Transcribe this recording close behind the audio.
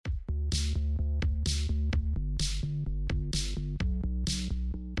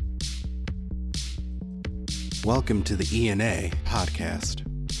Welcome to the ENA podcast.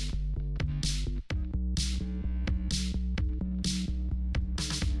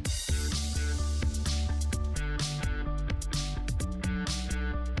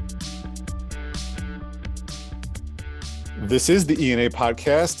 This is the ENA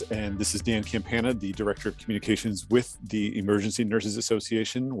podcast, and this is Dan Campana, the Director of Communications with the Emergency Nurses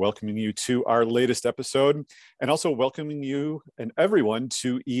Association, welcoming you to our latest episode, and also welcoming you and everyone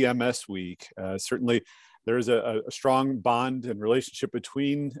to EMS Week. Certainly, there is a strong bond and relationship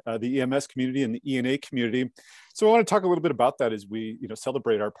between the EMS community and the ENA community. So I want to talk a little bit about that as we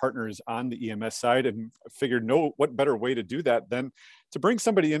celebrate our partners on the EMS side, and figured what better way to do that than to bring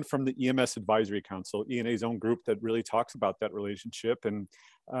somebody in from the EMS Advisory Council, ENA's own group that really talks about that relationship. And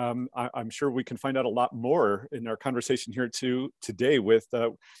I'm sure we can find out a lot more in our conversation here today with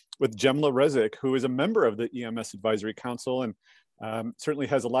Jemla Rezik, who is a member of the EMS Advisory Council and certainly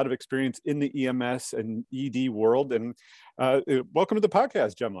has a lot of experience in the EMS and ED world. And welcome to the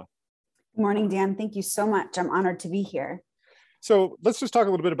podcast, Jemla. Good morning, Dan. Thank you so much. I'm honored to be here. So let's just talk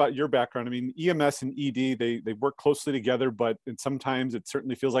a little bit about your background. I mean, EMS and ED, they work closely together, but sometimes it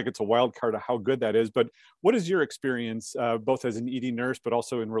certainly feels like it's a wild card of how good that is. But what is your experience, both as an ED nurse, but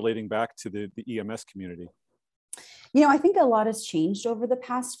also in relating back to the EMS community? I think a lot has changed over the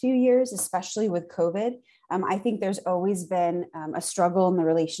past few years, especially with COVID. I think there's always been a struggle in the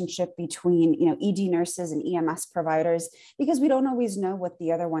relationship between, ED nurses and EMS providers, because we don't always know what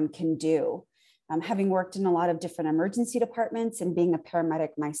the other one can do. Having worked in a lot of different emergency departments and being a paramedic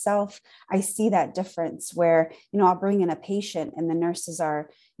myself, I see that difference where, I'll bring in a patient and the nurses are,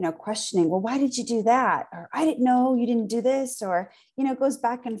 questioning, well, why did you do that? Or I didn't know you didn't do this, or, it goes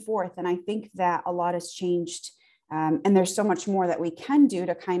back and forth. And I think that a lot has changed. And there's so much more that we can do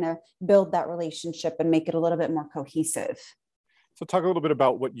to kind of build that relationship and make it a little bit more cohesive. So talk a little bit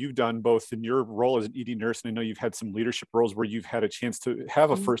about what you've done both in your role as an ED nurse, and I know you've had some leadership roles where you've had a chance to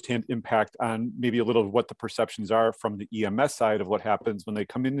have a firsthand impact on maybe a little of what the perceptions are from the EMS side of what happens when they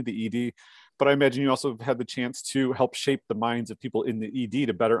come into the ED. But I imagine you also have had the chance to help shape the minds of people in the ED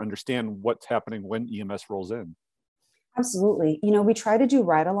to better understand what's happening when EMS rolls in. Absolutely. We try to do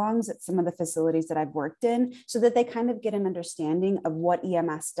ride-alongs at some of the facilities that I've worked in so that they kind of get an understanding of what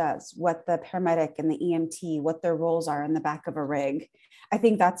EMS does, what the paramedic and the EMT, what their roles are in the back of a rig. I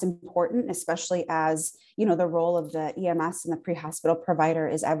think that's important, especially as, the role of the EMS and the pre-hospital provider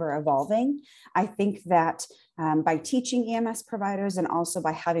is ever evolving. I think that by teaching EMS providers and also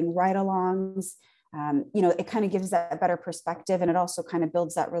by having ride-alongs, it kind of gives that better perspective, and it also kind of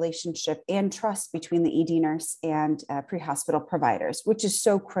builds that relationship and trust between the ED nurse and pre-hospital providers, which is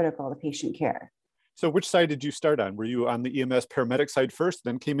so critical to patient care. So which side did you start on? Were you on the EMS paramedic side first,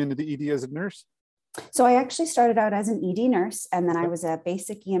 then came into the ED as a nurse? So I actually started out as an ED nurse, and then I was a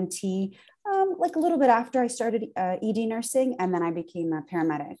basic EMT, like a little bit after I started ED nursing, and then I became a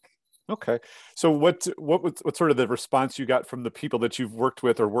paramedic. Okay. So what sort of the response you got from the people that you've worked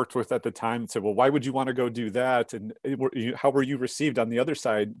with at the time and said, well, why would you want to go do that? And how were you received on the other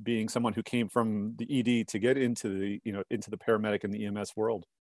side, being someone who came from the ED to get into the paramedic and the EMS world?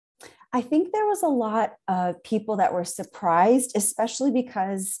 I think there was a lot of people that were surprised, especially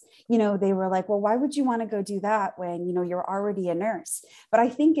because, they were like, well, why would you want to go do that when, you're already a nurse? But I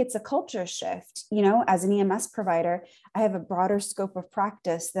think it's a culture shift. As an EMS provider, I have a broader scope of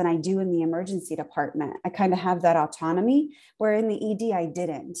practice than I do in the emergency department. I kind of have that autonomy, where in the ED, I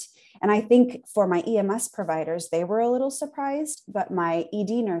didn't. And I think for my EMS providers, they were a little surprised, but my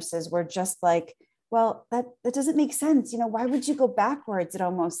ED nurses were just like, well, that doesn't make sense. Why would you go backwards? It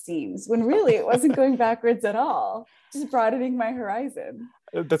almost seems, when really it wasn't going backwards at all, just broadening my horizon.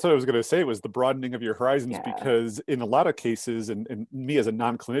 That's what I was going to say, was the broadening of your horizons, because in a lot of cases, and me as a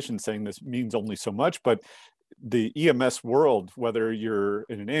non-clinician saying this means only so much, but the EMS world, whether you're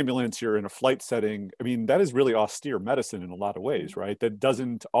in an ambulance, you're in a flight setting, I mean, that is really austere medicine in a lot of ways, right? That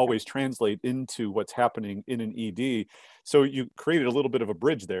doesn't always translate into what's happening in an ED. So you created a little bit of a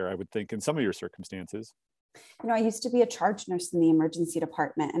bridge there, I would think, in some of your circumstances. I used to be a charge nurse in the emergency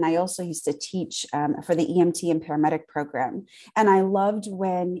department, and I also used to teach for the EMT and paramedic program. And I loved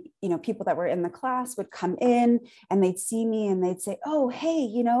when, people that were in the class would come in and they'd see me and they'd say, oh, hey,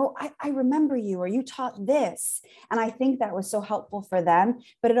 I remember you, or you taught this. And I think that was so helpful for them.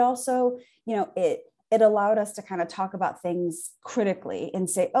 But it also, it allowed us to kind of talk about things critically and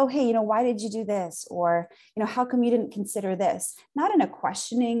say, oh, hey, why did you do this? Or, how come you didn't consider this? Not in a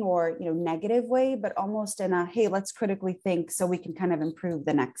questioning or, negative way, but almost in a, hey, let's critically think so we can kind of improve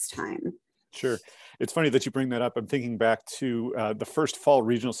the next time. Sure. It's funny that you bring that up. I'm thinking back to the first fall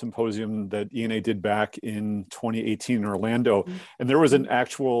regional symposium that ENA did back in 2018 in Orlando. And there was an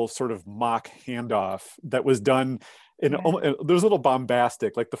actual sort of mock handoff that was done in, there was a little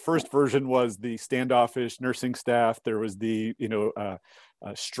bombastic. Like the first version was the standoffish nursing staff. There was the,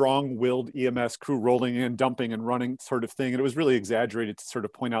 strong-willed EMS crew rolling in, dumping and running sort of thing. And it was really exaggerated to sort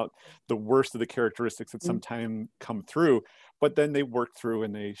of point out the worst of the characteristics that sometimes come through. But then they worked through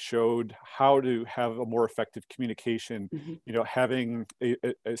and they showed how to have a more effective communication, having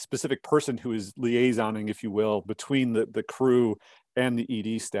a specific person who is liaisoning, if you will, between the crew and the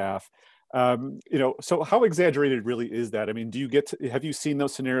ED staff. So how exaggerated really is that? I mean, have you seen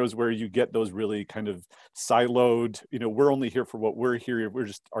those scenarios where you get those really kind of siloed, we're only here for what we're here,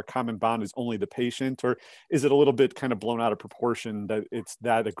 our common bond is only the patient, or is it a little bit kind of blown out of proportion that it's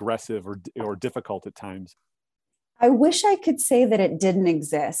that aggressive or difficult at times? I wish I could say that it didn't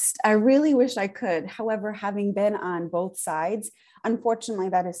exist. I really wish I could. However, having been on both sides, unfortunately,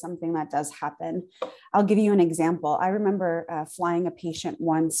 that is something that does happen. I'll give you an example. I remember flying a patient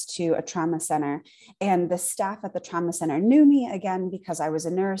once to a trauma center, and the staff at the trauma center knew me again because I was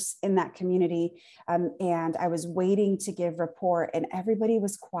a nurse in that community, and I was waiting to give report, and everybody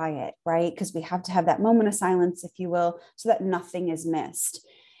was quiet, right? Because we have to have that moment of silence, if you will, so that nothing is missed.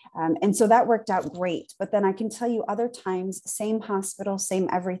 And so that worked out great. But then I can tell you other times, same hospital, same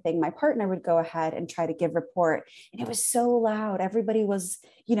everything, my partner would go ahead and try to give report. And it was so loud. Everybody was,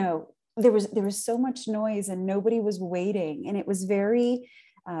 there was so much noise and nobody was waiting. And it was very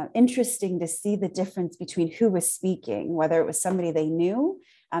interesting to see the difference between who was speaking, whether it was somebody they knew,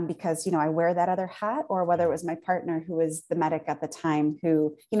 because, I wear that other hat, or whether it was my partner who was the medic at the time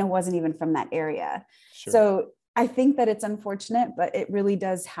who, wasn't even from that area. Sure. So I think that it's unfortunate, but it really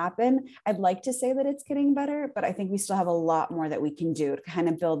does happen. I'd like to say that it's getting better, but I think we still have a lot more that we can do to kind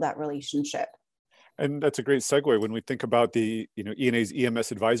of build that relationship. And that's a great segue. When we think about the ENA's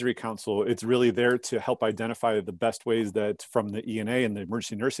EMS Advisory Council, it's really there to help identify the best ways that from the ENA and the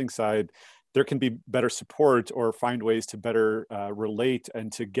emergency nursing side, there can be better support or find ways to better relate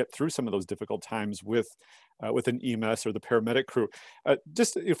and to get through some of those difficult times with an EMS or the paramedic crew.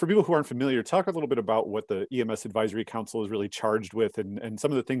 Just for people who aren't familiar, talk a little bit about what the EMS Advisory Council is really charged with, and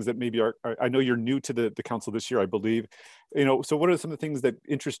some of the things that maybe are I know you're new to the council this year, I believe. So what are some of the things that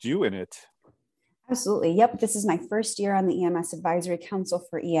interest you in it? Absolutely. Yep. This is my first year on the EMS Advisory Council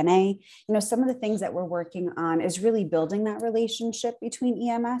for ENA. Some of the things that we're working on is really building that relationship between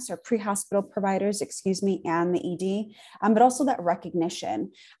EMS or pre-hospital providers, and the ED, but also that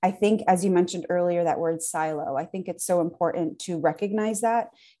recognition. I think, as you mentioned earlier, that word silo, I think it's so important to recognize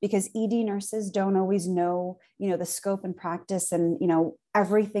that, because ED nurses don't always know, the scope and practice and,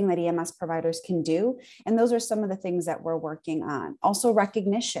 everything that EMS providers can do. And those are some of the things that we're working on. Also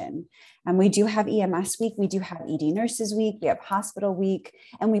recognition. And we do have EMS week. We do have ED nurses week. We have hospital week,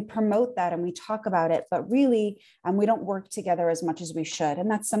 and we promote that and we talk about it, but really we don't work together as much as we should.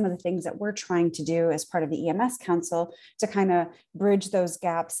 And that's some of the things that we're trying to do as part of the EMS Council to kind of bridge those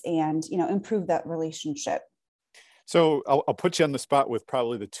gaps and, improve that relationship. So I'll put you on the spot with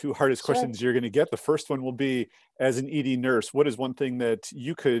probably the two hardest questions you're going to get. The first one will be, as an ED nurse, what is one thing that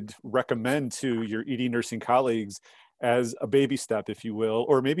you could recommend to your ED nursing colleagues as a baby step, if you will,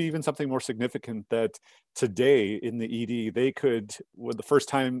 or maybe even something more significant that today in the ED, they could, with the first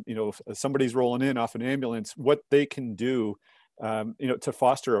time, if somebody's rolling in off an ambulance, what they can do, to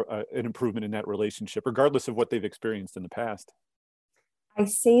foster an improvement in that relationship, regardless of what they've experienced in the past? I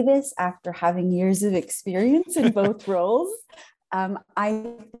say this after having years of experience in both roles. I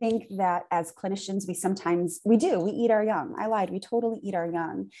think that as clinicians, we eat our young. I lied. We totally eat our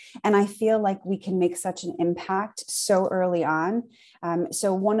young. And I feel like we can make such an impact so early on.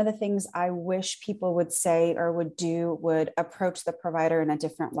 So one of the things I wish people would say or would approach the provider in a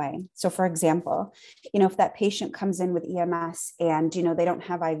different way. So for example, if that patient comes in with EMS and, they don't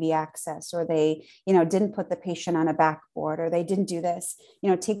have IV access, or they, didn't put the patient on a backboard, or they didn't do this,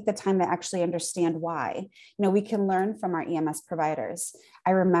 take the time to actually understand why. We can learn from our EMS providers.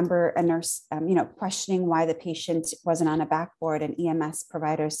 I remember a nurse, questioning why the patient wasn't on a backboard, and EMS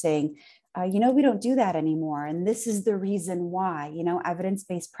providers saying, we don't do that anymore. And this is the reason why,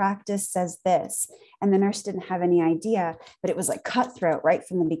 evidence-based practice says this. And the nurse didn't have any idea, but it was like cutthroat right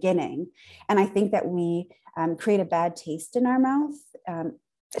from the beginning. And I think that we create a bad taste in our mouth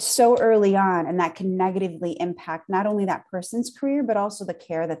so early on, and that can negatively impact not only that person's career, but also the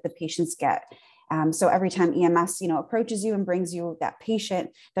care that the patients get. So every time EMS, approaches you and brings you that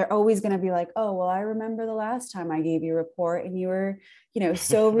patient, they're always going to be like, oh, well, I remember the last time I gave you a report and you were,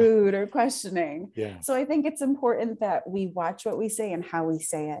 so rude or questioning. Yeah. So I think it's important that we watch what we say and how we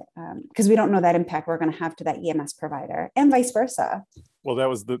say it, because we don't know that impact we're going to have to that EMS provider and vice versa. Well,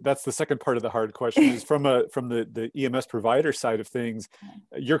 that's the second part of the hard question is from the EMS provider side of things.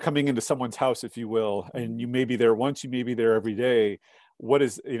 You're coming into someone's house, if you will, and you may be there once, you may be there every day.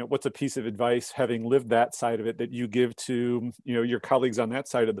 What's a piece of advice, having lived that side of it, that you give to, your colleagues on that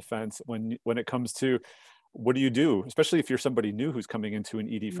side of the fence when it comes to what do you do, especially if you're somebody new who's coming into an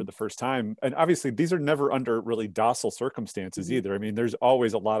ED for the first time? And obviously these are never under really docile circumstances either. I mean, there's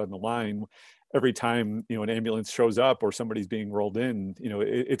always a lot on the line every time, an ambulance shows up or somebody's being rolled in.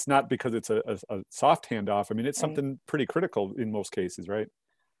 It's not because it's a soft handoff. I mean, it's something pretty critical in most cases, right?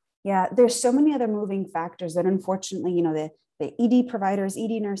 Yeah, there's so many other moving factors that unfortunately, the ED providers,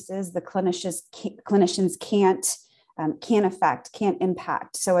 ED nurses, the clinicians can't affect, can't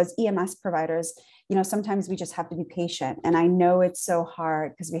impact. So as EMS providers, sometimes we just have to be patient. And I know it's so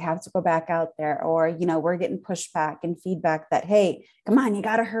hard because we have to go back out there, or, we're getting pushback and feedback that, hey, come on, you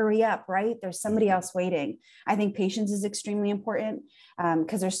got to hurry up, right? There's somebody else waiting. I think patience is extremely important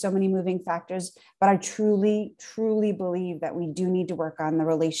because there's so many moving factors, but I truly, truly believe that we do need to work on the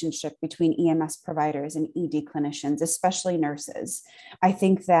relationship between EMS providers and ED clinicians, especially nurses. I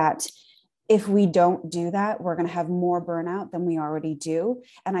think that if we don't do that, we're going to have more burnout than we already do.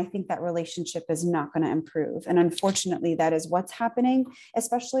 And I think that relationship is not going to improve. And unfortunately, that is what's happening,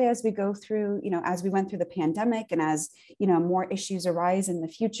 especially as we go through, as we went through the pandemic and as, more issues arise in the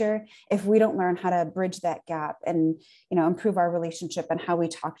future. If we don't learn how to bridge that gap and, improve our relationship and how we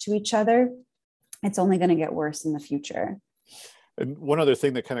talk to each other, it's only going to get worse in the future. And one other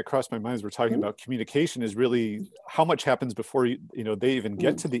thing that kind of crossed my mind as we're talking about communication is really how much happens before they even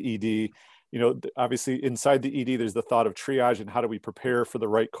get to the ED. Obviously inside the ED, there's the thought of triage and how do we prepare for the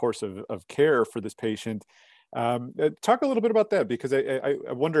right course of care for this patient. Talk a little bit about that, because I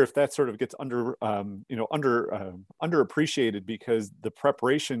wonder if that sort of gets underappreciated, because the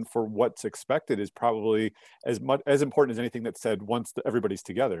preparation for what's expected is probably as important as anything that's said once everybody's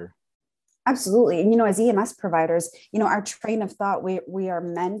together. Absolutely. And, as EMS providers, our train of thought, we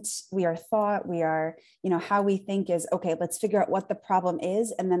are thought, how we think is, okay, let's figure out what the problem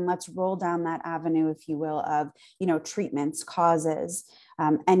is. And then let's roll down that avenue, if you will, of, treatments, causes,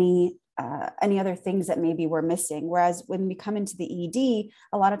 any other things that maybe we're missing. Whereas when we come into the ED,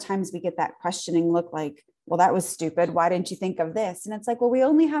 a lot of times we get that questioning look like, well, that was stupid. Why didn't you think of this? And it's like, well, we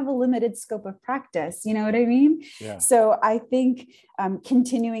only have a limited scope of practice. You know what I mean? Yeah. So I think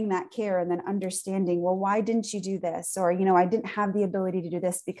continuing that care and then understanding, well, why didn't you do this? Or, I didn't have the ability to do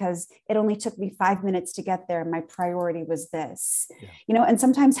this because it only took me 5 minutes to get there. And my priority was this, and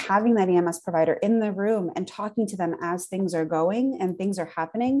sometimes having that EMS provider in the room and talking to them as things are going and things are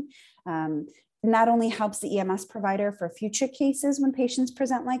happening, not only helps the EMS provider for future cases when patients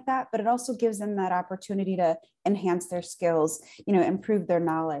present like that, but it also gives them that opportunity to enhance their skills, improve their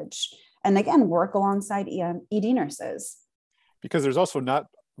knowledge, and again, work alongside ED nurses. Because there's also not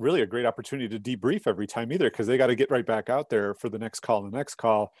really a great opportunity to debrief every time either, because they got to get right back out there for the next call and the next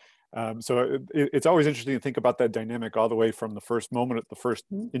call. So it's always interesting to think about that dynamic all the way from the first moment, the first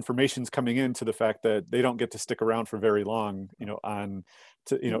information's coming in, to the fact that they don't get to stick around for very long,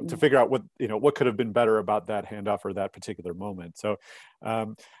 to figure out what could have been better about that handoff or that particular moment. So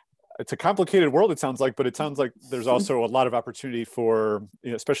it's a complicated world, it sounds like, but it sounds like there's also a lot of opportunity for,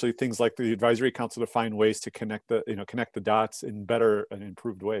 especially things like the advisory council, to find ways to connect the dots in better and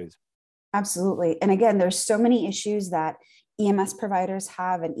improved ways. Absolutely. And again, there's so many issues that EMS providers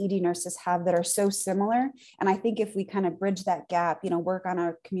have and ED nurses have that are so similar. And I think if we kind of bridge that gap, work on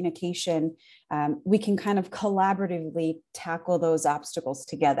our communication, we can kind of collaboratively tackle those obstacles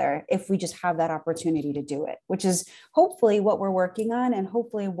together if we just have that opportunity to do it, which is hopefully what we're working on, and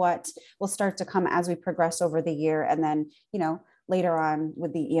hopefully what will start to come as we progress over the year. And then, later on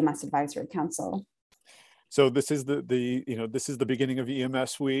with the EMS Advisory Council. So this is the beginning of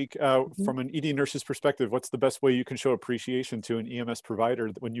EMS week. From an ED nurse's perspective, what's the best way you can show appreciation to an EMS provider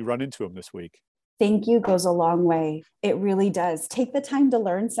when you run into them this week? Thank you goes a long way. It really does. Take the time to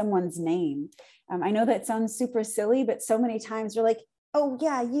learn someone's name. I know that sounds super silly, but so many times you're like, oh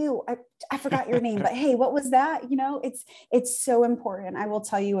yeah, I forgot your name, but hey, what was that? It's so important. I will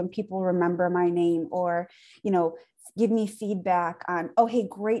tell you, when people remember my name, or, give me feedback on, oh, hey,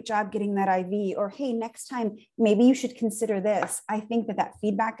 great job getting that IV, or hey, next time, maybe you should consider this. I think that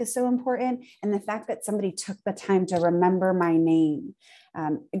feedback is so important. And the fact that somebody took the time to remember my name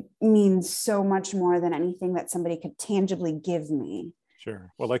it means so much more than anything that somebody could tangibly give me.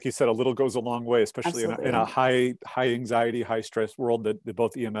 Sure. Well, like you said, a little goes a long way, especially in a high anxiety, high stress world that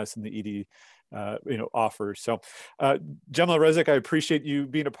both EMS and the ED offers. So, Gemma Rezik, I appreciate you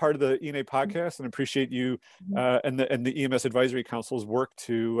being a part of the ENA podcast, and appreciate you and the EMS Advisory Council's work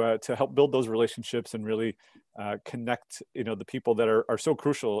to help build those relationships and really connect the people that are so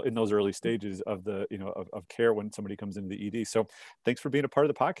crucial in those early stages of the of care when somebody comes into the ED. So, thanks for being a part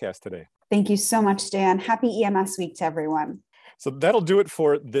of the podcast today. Thank you so much, Dan. Happy EMS week to everyone. So that'll do it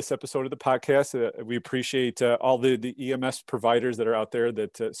for this episode of the podcast. We appreciate all the EMS providers that are out there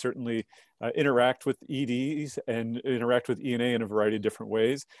that certainly interact with EDs and interact with ENA in a variety of different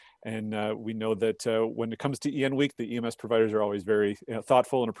ways. And we know that when it comes to EN Week, the EMS providers are always very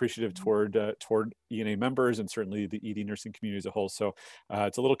thoughtful and appreciative toward ENA members, and certainly the ED nursing community as a whole. So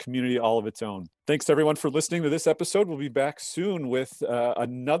it's a little community all of its own. Thanks to everyone for listening to this episode. We'll be back soon with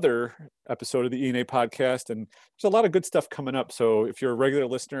another episode of the ENA podcast. And there's a lot of good stuff coming up. So if you're a regular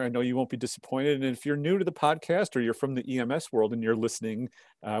listener, I know you won't be disappointed. And if you're new to the podcast, or you're from the EMS world and you're listening,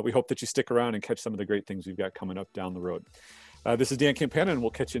 we hope that you stick around and catch some of the great things we've got coming up down the road. This is Dan Campana, and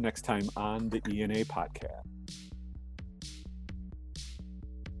we'll catch you next time on the ENA podcast.